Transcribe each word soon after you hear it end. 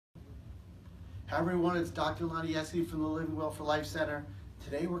Hi everyone, it's Dr. Lonnieski from the Living Well for Life Center.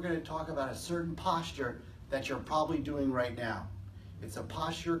 Today we're going to talk about a certain posture that you're probably doing right now. It's a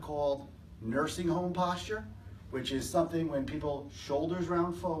posture called nursing home posture, which is something when people shoulders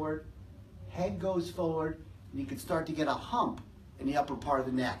round forward, head goes forward, and you can start to get a hump in the upper part of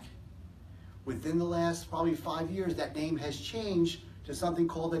the neck. Within the last probably 5 years, that name has changed to something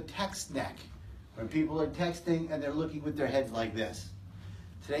called a text neck, when people are texting and they're looking with their heads like this.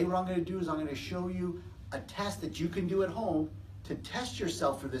 Today what I'm going to do is I'm going to show you a test that you can do at home to test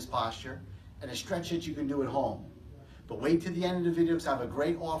yourself for this posture and a stretch that you can do at home. But wait till the end of the video because I have a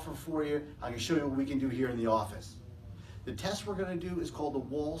great offer for you. I'm going to show you what we can do here in the office. The test we're going to do is called the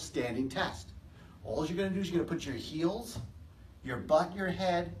wall standing test. All you're going to do is you're going to put your heels, your butt and your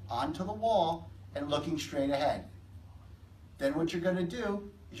head onto the wall and looking straight ahead. Then what you're going to do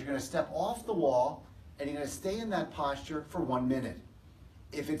is you're going to step off the wall and you're going to stay in that posture for 1 minute.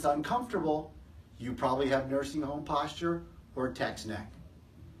 If it's uncomfortable, you probably have nursing home posture or text neck.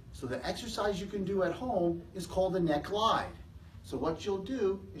 So the exercise you can do at home is called a neck glide. So what you'll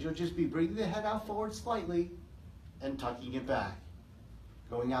do is you'll just be bringing the head out forward slightly and tucking it back.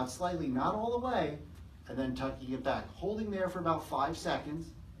 Going out slightly, not all the way, and then tucking it back. Holding there for about 5 seconds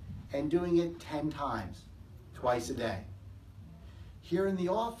and doing it 10 times, twice a day. Here in the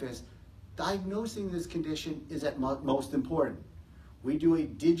office, diagnosing this condition is at most important. We do a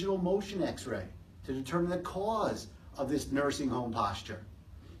digital motion x-ray to determine the cause of this nursing home posture.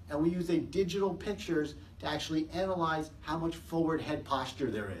 And we use digital pictures to actually analyze how much forward head posture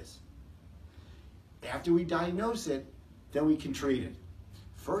there is. After we diagnose it, then we can treat it.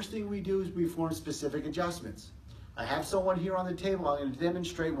 First thing we do is we perform specific adjustments. I have someone here on the table. I'm going to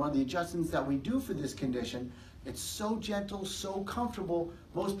demonstrate one of the adjustments that we do for this condition. It's so gentle, so comfortable,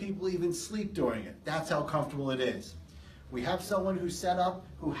 most people even sleep during it. That's how comfortable it is. We have someone who's set up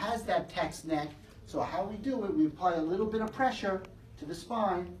who has that text neck. So how we do it, we apply a little bit of pressure to the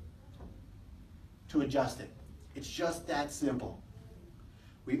spine to adjust it. It's just that simple.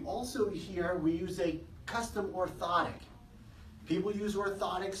 We also here, we use a custom orthotic. People use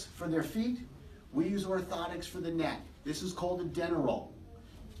orthotics for their feet. We use orthotics for the neck. This is called a Deneroll.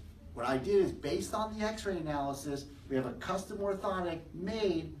 What I did is based on the x-ray analysis, we have a custom orthotic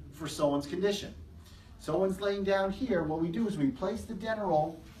made for someone's condition. Someone's laying down here, what we do is we place the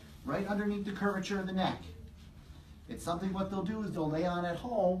Deneroll right underneath the curvature of the neck. It's something what they'll do is they'll lay on at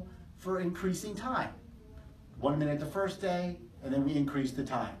home for increasing time. 1 minute the first day, and then we increase the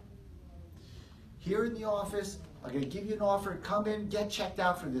time. Here in the office, I'm going to give you an offer. Come in, get checked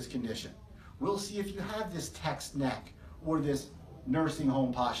out for this condition. We'll see if you have this text neck or this nursing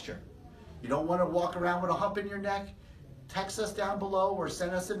home posture. You don't want to walk around with a hump in your neck? Text us down below or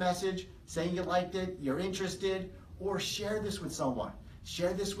send us a message saying you liked it, you're interested, or share this with someone.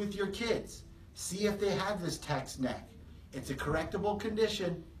 Share this with your kids. See if they have this text neck. It's a correctable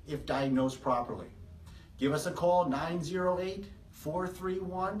condition if diagnosed properly. Give us a call,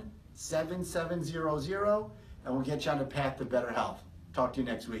 908-431-7700, and we'll get you on the path to better health. Talk to you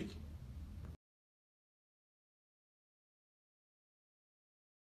next week.